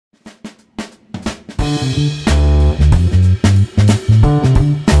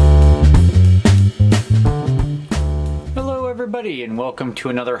Hello everybody and welcome to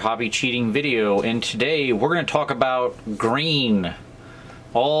another hobby cheating video, and today we're going to talk about green.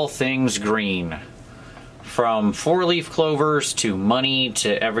 All things green. From four-leaf clovers to money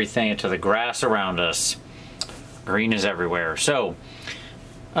to everything, to the grass around us. Green is everywhere. So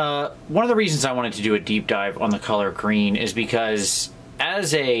one of the reasons I wanted to do a deep dive on the color green is because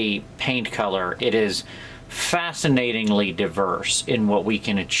as a paint color, it is fascinatingly diverse in what we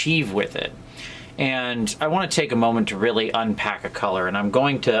can achieve with it. And I want to take a moment to really unpack a color, and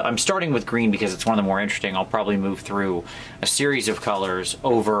I'm starting with green because it's one of the more interesting. I'll probably move through a series of colors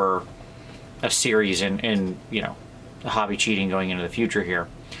over a series in you know, hobby cheating going into the future here.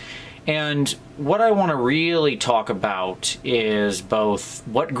 And what I want to really talk about is both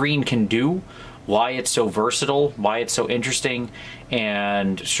what green can do, why it's so versatile, why it's so interesting,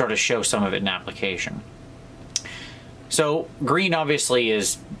 and sort of show some of it in application. So green obviously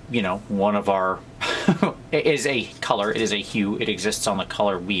is, you know, one of our, is a color, it is a hue, it exists on the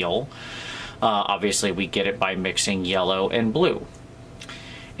color wheel. Obviously we get it by mixing yellow and blue.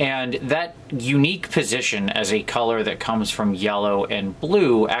 And that unique position as a color that comes from yellow and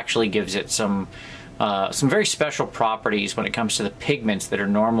blue actually gives it some very special properties when it comes to the pigments that are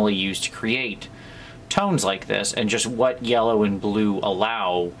normally used to create tones like this, and just what yellow and blue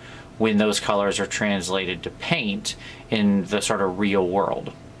allow when those colors are translated to paint in the sort of real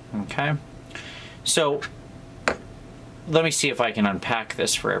world. Okay? So let me see if I can unpack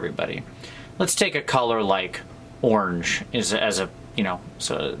this for everybody. Let's take a color like orange as a, you know,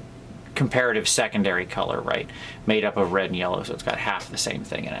 so comparative secondary color, right? Made up of red and yellow, so it's got half the same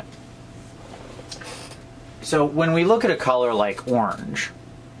thing in it. So when we look at a color like orange,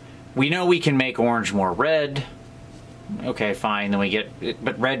 we know we can make orange more red. Okay, fine, then we get,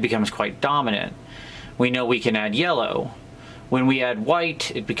 but red becomes quite dominant. We know we can add yellow. When we add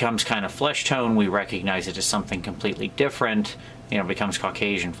white, it becomes kind of flesh tone. We recognize it as something completely different. You know, it becomes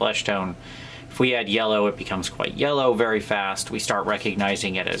Caucasian flesh tone. If we add yellow, it becomes quite yellow very fast. We start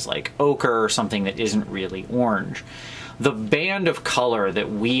recognizing it as like ochre or something that isn't really orange. The band of color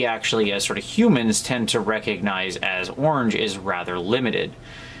that we actually as sort of humans tend to recognize as orange is rather limited.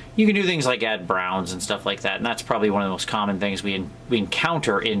 You can do things like add browns and stuff like that, and that's probably one of the most common things we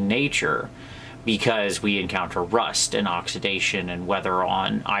encounter in nature, because we encounter rust and oxidation and weather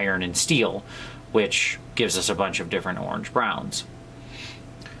on iron and steel, which gives us a bunch of different orange browns.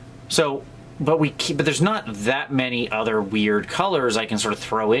 So, but there's not that many other weird colors I can sort of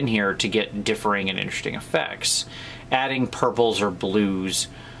throw in here to get differing and interesting effects. Adding purples or blues,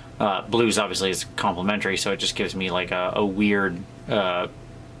 blues obviously is complementary, so it just gives me like a weird,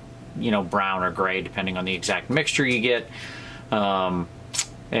 you know, brown or gray depending on the exact mixture you get.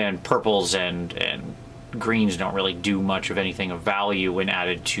 And purples and greens don't really do much of anything of value when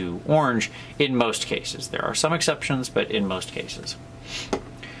added to orange in most cases. There are some exceptions, but in most cases.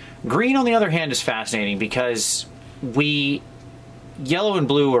 Green, on the other hand, is fascinating because yellow and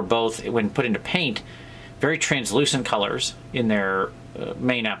blue are both, when put into paint, very translucent colors in their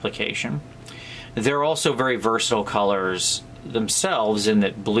main application. They're also very versatile colors themselves, in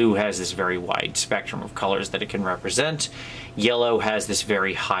that blue has this very wide spectrum of colors that it can represent. Yellow has this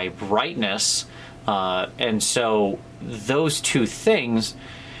very high brightness, and so those two things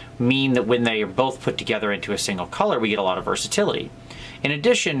mean that when they are both put together into a single color, we get a lot of versatility. In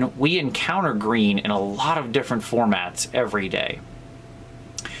addition, we encounter green in a lot of different formats every day.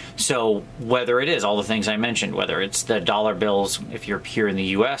 So whether it is all the things I mentioned, whether it's the dollar bills, if you're here in the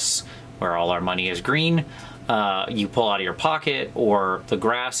US, where all our money is green, you pull out of your pocket, or the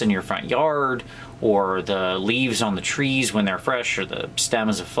grass in your front yard, or the leaves on the trees when they're fresh, or the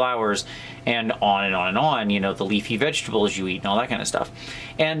stems of flowers, and on and on and on, you know, the leafy vegetables you eat and all that kind of stuff.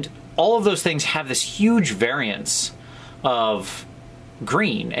 And all of those things have this huge variance of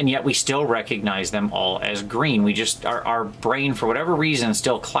green, and yet we still recognize them all as green. We just, our brain, for whatever reason,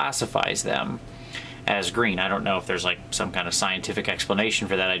 still classifies them as green. I don't know if there's like some kind of scientific explanation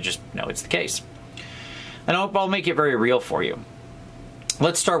for that, I just know it's the case. And I'll make it very real for you.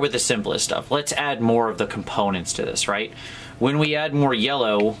 Let's start with the simplest stuff. Let's add more of the components to this, right? When we add more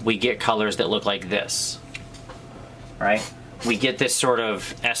yellow, we get colors that look like this, right? We get this sort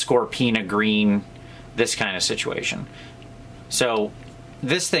of escorpina green, this kind of situation. So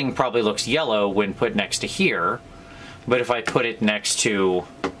this thing probably looks yellow when put next to here, but if I put it next to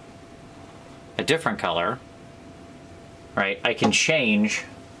a different color, right, I can change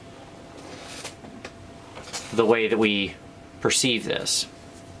the way that we perceive this.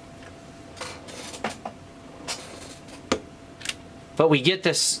 But we get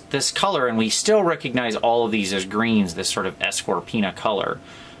this color, and we still recognize all of these as greens, this sort of escorpina color.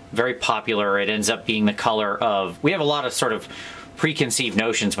 Very popular. It ends up being the color of... We have a lot of sort of preconceived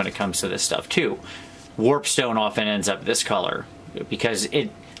notions when it comes to this stuff, too. Warpstone often ends up this color because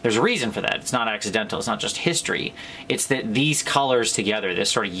there's a reason for that. It's not accidental. It's not just history. It's that these colors together, this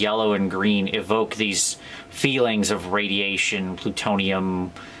sort of yellow and green, evoke these feelings of radiation,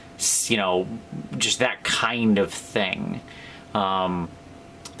 plutonium, you know, just that kind of thing.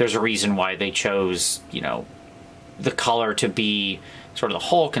 There's a reason why they chose, you know, the color to be sort of the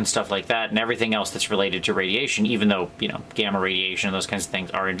Hulk and stuff like that, and everything else that's related to radiation, even though, you know, gamma radiation and those kinds of things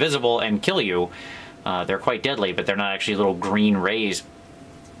are invisible and kill you. They're quite deadly, but they're not actually little green rays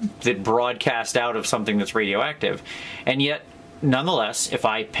that broadcast out of something that's radioactive. And yet, nonetheless, if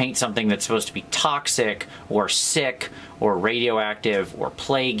I paint something that's supposed to be toxic or sick or radioactive or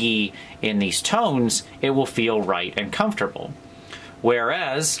plaguey in these tones, it will feel right and comfortable.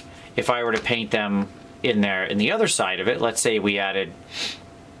 Whereas, if I were to paint them in the other side of it, let's say we added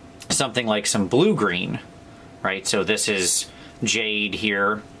something like some blue-green, right? So this is jade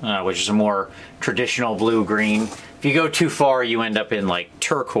here, which is a more traditional blue-green. If you go too far, you end up in like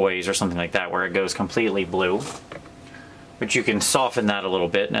turquoise or something like that, where it goes completely blue. But you can soften that a little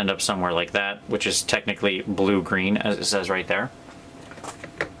bit and end up somewhere like that, which is technically blue-green, as it says right there.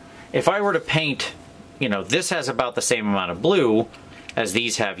 If I were to paint, you know, this has about the same amount of blue as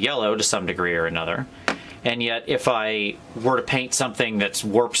these have yellow to some degree or another. And yet, if I were to paint something that's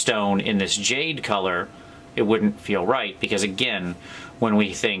warpstone in this jade color, it wouldn't feel right, because again, when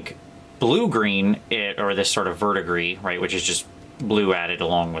we think blue-green, or this sort of verdigris, right, which is just blue added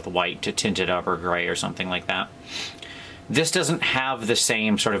along with white to tint it up, or gray or something like that, this doesn't have the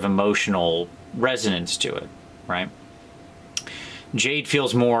same sort of emotional resonance to it, right? Jade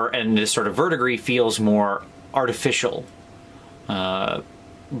feels more, and this sort of verdigris feels more artificial,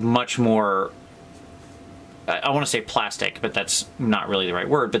 much more, I want to say plastic, but that's not really the right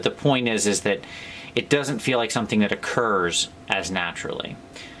word. But the point is that it doesn't feel like something that occurs as naturally.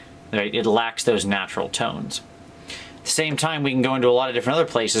 Right? It lacks those natural tones. At the same time, we can go into a lot of different other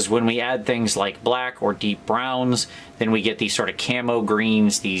places. When we add things like black or deep browns, then we get these sort of camo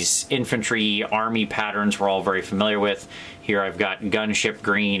greens, these infantry, army patterns we're all very familiar with. Here I've got gunship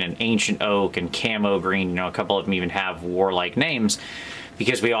green and ancient oak and camo green. You know, a couple of them even have warlike names,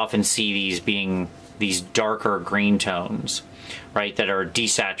 because we often see these being these darker green tones, right, that are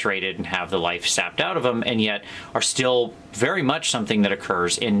desaturated and have the life sapped out of them, and yet are still very much something that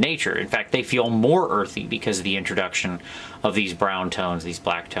occurs in nature. In fact, they feel more earthy because of the introduction of these brown tones, these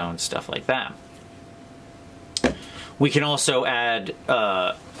black tones, stuff like that. We can also add,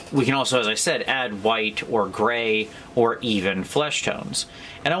 as I said, add white or gray or even flesh tones.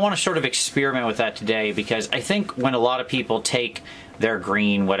 And I want to sort of experiment with that today, because I think when a lot of people take their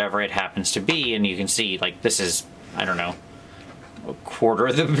green, whatever it happens to be, and you can see, like, this is, I don't know, a quarter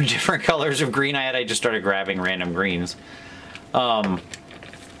of the different colors of green I had. I just started grabbing random greens.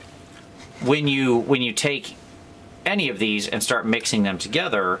 When you take any of these and start mixing them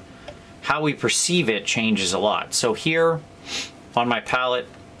together, how we perceive it changes a lot. So here on my palette,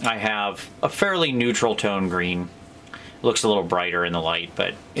 I have a fairly neutral tone green. It looks a little brighter in the light,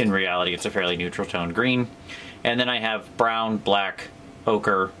 but in reality it's a fairly neutral tone green. And then I have brown, black,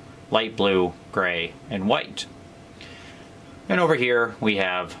 ochre, light blue, gray, and white. And over here we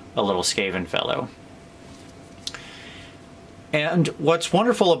have a little Skaven fellow. And what's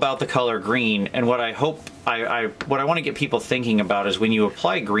wonderful about the color green, and what I hope, what I want to get people thinking about, is when you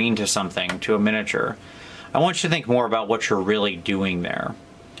apply green to something, to a miniature, I want you to think more about what you're really doing there.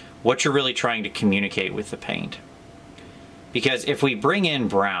 What you're really trying to communicate with the paint. Because if we bring in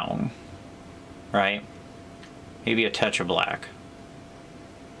brown, right, maybe a touch of black,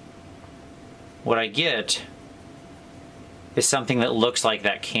 what I get is something that looks like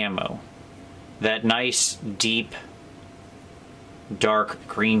that camo. That nice, deep, dark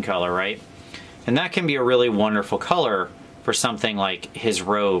green color, right? And that can be a really wonderful color for something like his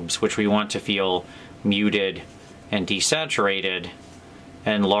robes, which we want to feel muted and desaturated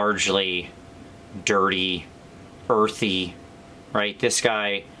and largely dirty, earthy, right? This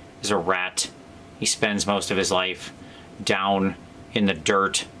guy is a rat. He spends most of his life down in the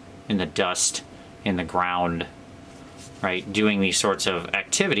dirt, in the dust, in the ground, right? Doing these sorts of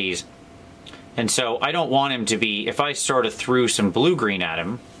activities. And so I don't want him to be, if I sort of threw some blue-green at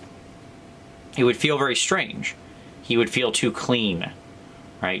him, it would feel very strange. He would feel too clean,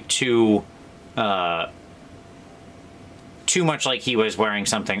 right? Too much like he was wearing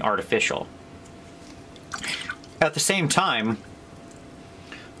something artificial. At the same time,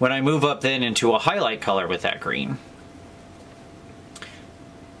 when I move up then into a highlight color with that green,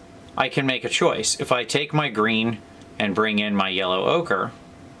 I can make a choice. If I take my green and bring in my yellow ochre,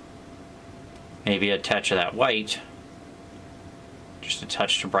 maybe a touch of that white, just a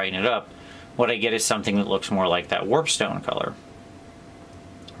touch to brighten it up, what I get is something that looks more like that warpstone color,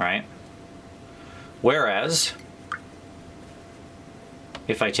 right? Whereas,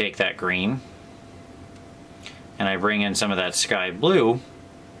 if I take that green and I bring in some of that sky blue,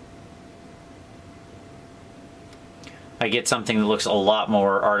 I get something that looks a lot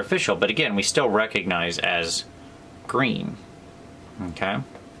more artificial, but again, we still recognize as green, okay?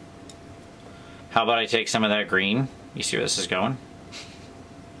 How about I take some of that green, you see where this is going?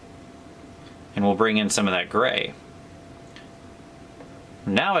 And we'll bring in some of that gray.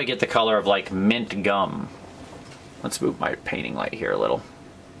 Now I get the color of like mint gum. Let's move my painting light here a little.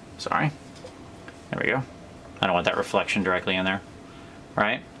 Sorry. There we go. I don't want that reflection directly in there,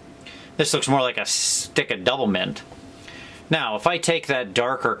 right? This looks more like a stick of double mint. Now, if I take that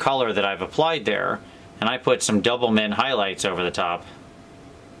darker color that I've applied there, and I put some double mint highlights over the top,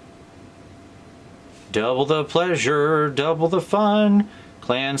 double the pleasure, double the fun,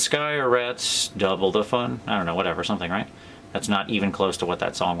 Clan Skyrats, double the fun. I don't know, whatever, something, right? That's not even close to what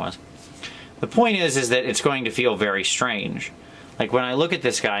that song was. The point is that it's going to feel very strange. Like when I look at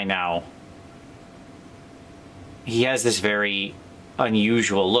this guy now, he has this very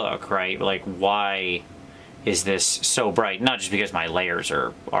unusual look, right? Like, why is this so bright? Not just because my layers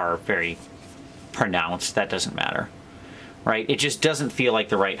are very pronounced, that doesn't matter, right? It just doesn't feel like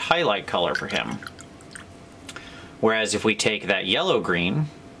the right highlight color for him. Whereas if we take that yellow-green,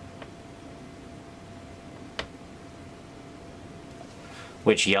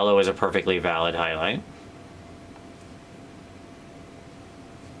 which yellow is a perfectly valid highlight,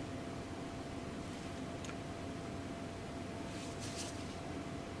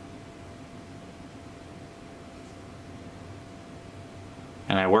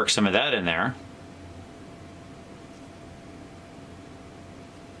 and I work some of that in there,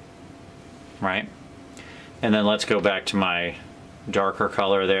 right? And then let's go back to my darker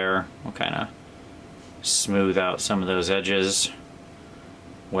color there. We'll kind of smooth out some of those edges,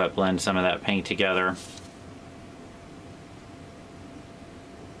 wet blend some of that paint together.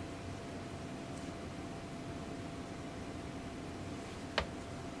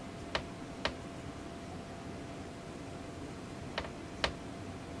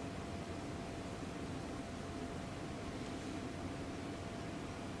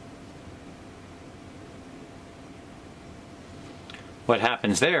 What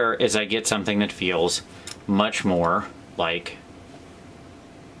happens there is I get something that feels much more like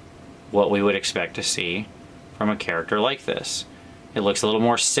what we would expect to see from a character like this. It looks a little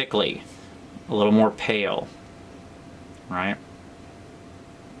more sickly, a little more pale, right?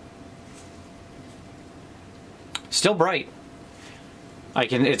 Still bright.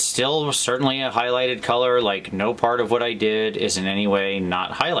 It's still certainly a highlighted color, like no part of what I did is in any way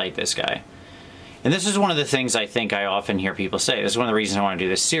not highlight this guy. And this is one of the things I think I often hear people say. This is one of the reasons I want to do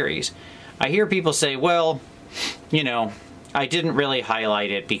this series. I hear people say, well, you know, I didn't really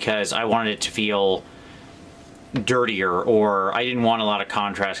highlight it because I wanted it to feel dirtier, or I didn't want a lot of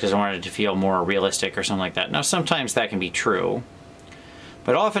contrast because I wanted it to feel more realistic or something like that. Now, sometimes that can be true,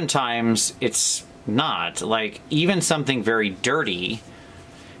 but oftentimes it's not. Like, even something very dirty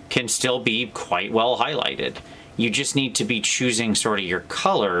can still be quite well highlighted. You just need to be choosing sort of your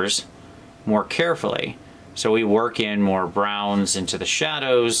colors more carefully. So we work in more browns into the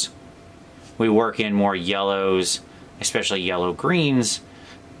shadows, we work in more yellows, especially yellow greens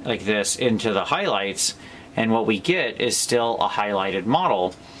like this, into the highlights, and what we get is still a highlighted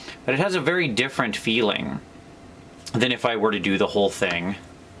model, but it has a very different feeling than if I were to do the whole thing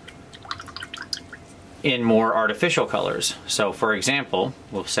in more artificial colors. So for example,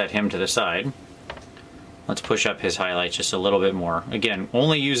 we'll set him to the side. Let's push up his highlights just a little bit more. Again,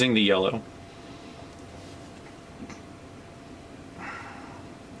 only using the yellow.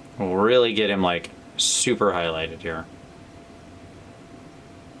 We'll really get him like super highlighted here.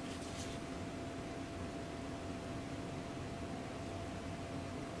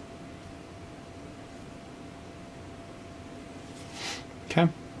 Okay,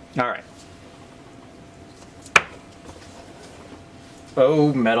 all right.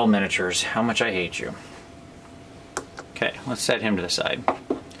 Oh, metal miniatures, how much I hate you. Okay, let's set him to the side.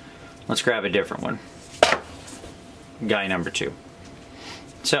 Let's grab a different one. Guy number 2.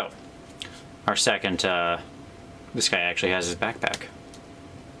 So, our second, this guy actually has his backpack.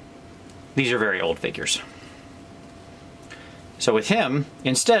 These are very old figures. So with him,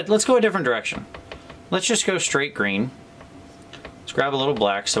 instead, let's go a different direction. Let's just go straight green. Let's grab a little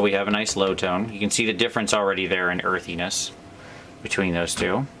black so we have a nice low tone. You can see the difference already there in earthiness between those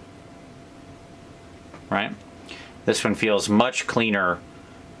two. right? This one feels much cleaner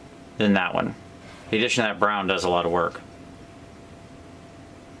than that one. The addition of that brown does a lot of work.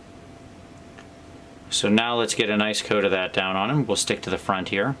 So now let's get a nice coat of that down on him. We'll stick to the front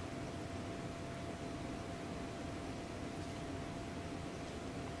here.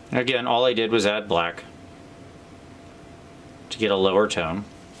 Again, all I did was add black to get a lower tone,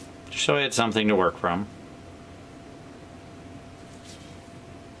 just so I had something to work from.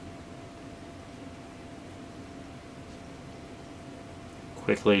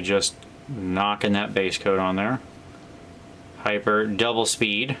 Quickly just knocking that base coat on there. Hyper double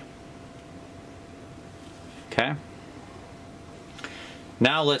speed. Okay.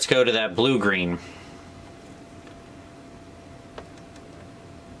 Now let's go to that blue-green.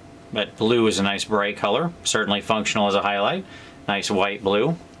 That blue is a nice bright color, certainly functional as a highlight. Nice white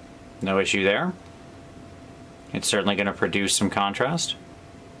blue, no issue there. It's certainly going to produce some contrast.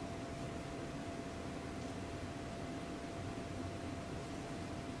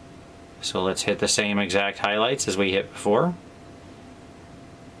 So let's hit the same exact highlights as we hit before.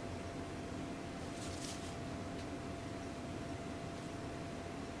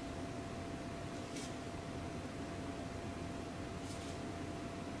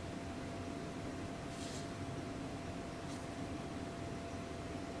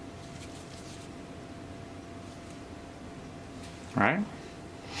 Right?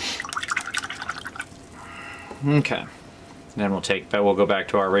 Okay. Then we'll go back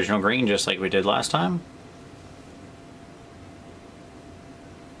to our original green just like we did last time.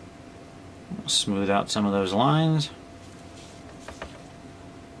 Smooth out some of those lines.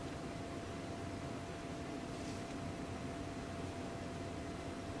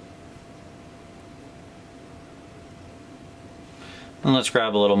 And let's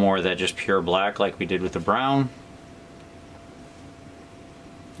grab a little more of that just pure black like we did with the brown.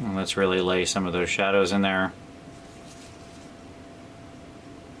 And let's really lay some of those shadows in there.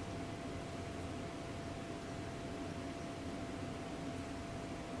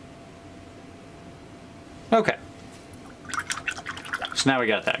 Okay. So now we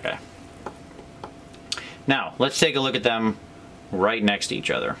got that guy. Now, let's take a look at them right next to each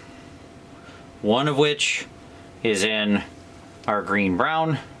other. One of which is in our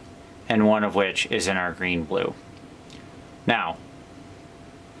green-brown, and one of which is in our green-blue. Now,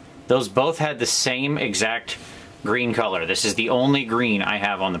 those both had the same exact green color. This is the only green I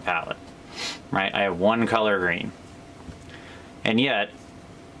have on the palette, right? I have one color green. And yet,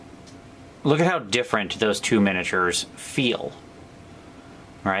 look at how different those two miniatures feel,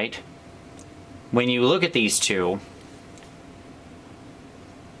 right? When you look at these two,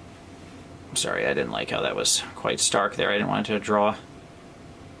 sorry, I didn't like how that was quite stark there. I didn't want it to draw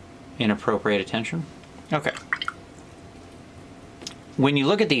inappropriate attention. Okay. When you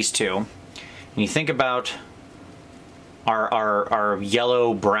look at these two, and you think about our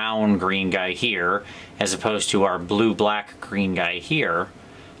yellow-brown green guy here, as opposed to our blue-black green guy here,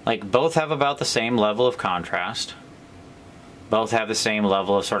 like, both have about the same level of contrast. Both have the same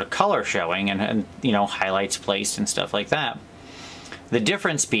level of sort of color showing and you know, highlights placed and stuff like that. The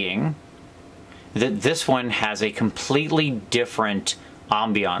difference being that this one has a completely different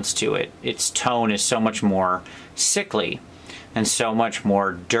ambiance to it. Its tone is so much more sickly and so much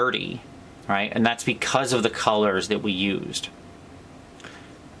more dirty, right? And that's because of the colors that we used.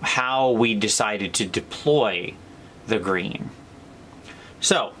 How we decided to deploy the green.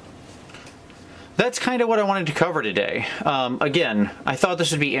 So, that's kind of what I wanted to cover today. Again, I thought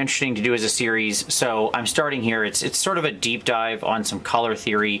this would be interesting to do as a series, so I'm starting here. It's sort of a deep dive on some color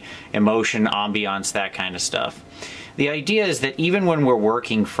theory, emotion, ambiance, that kind of stuff. The idea is that even when we're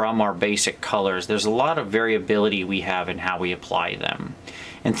working from our basic colors, there's a lot of variability we have in how we apply them.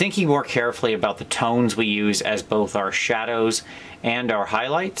 And thinking more carefully about the tones we use as both our shadows and our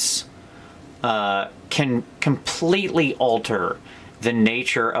highlights can completely alter the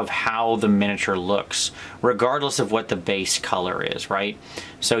nature of how the miniature looks, regardless of what the base color is, right?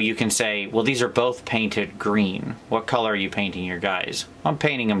 So you can say, well, these are both painted green. What color are you painting your guys? I'm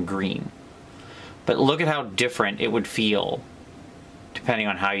painting them green. But look at how different it would feel depending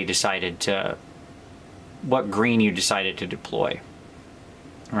on how you decided to, what green you decided to deploy,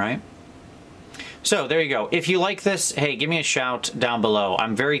 right? So there you go. If you like this, hey, give me a shout down below.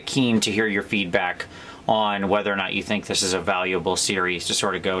 I'm very keen to hear your feedback on whether or not you think this is a valuable series to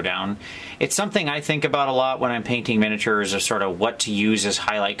sort of go down. It's something I think about a lot when I'm painting miniatures, of sort of what to use as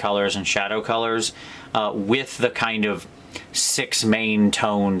highlight colors and shadow colors with the kind of 6 main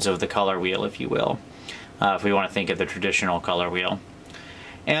tones of the color wheel, if you will, if we want to think of the traditional color wheel.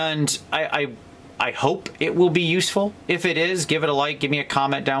 And I I hope it will be useful. If it is, give it a like, give me a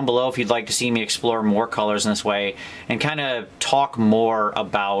comment down below if you'd like to see me explore more colors in this way and kind of talk more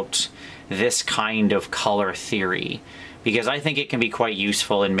about this kind of color theory, because I think it can be quite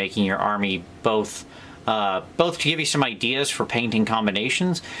useful in making your army both to give you some ideas for painting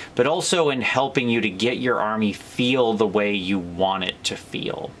combinations, but also in helping you to get your army feel the way you want it to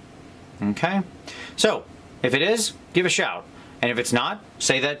feel. Okay? So, if it is, give a shout. And if it's not,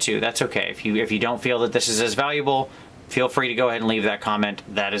 say that too. That's okay. If you don't feel that this is as valuable, feel free to go ahead and leave that comment.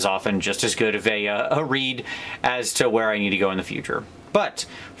 That is often just as good of a read as to where I need to go in the future. But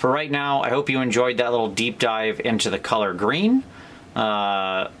for right now, I hope you enjoyed that little deep dive into the color green.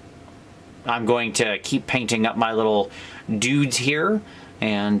 I'm going to keep painting up my little dudes here,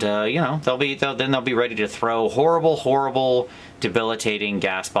 and you know, they'll be ready to throw horrible, debilitating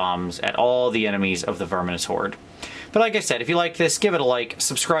gas bombs at all the enemies of the Verminous Horde. But like I said, if you like this, give it a like,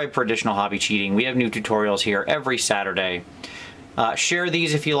 subscribe for additional hobby cheating. We have new tutorials here every Saturday. Share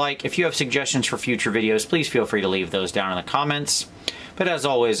these if you like. If you have suggestions for future videos, please feel free to leave those down in the comments. But as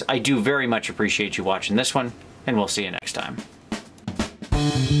always, I do very much appreciate you watching this one, and we'll see you next time.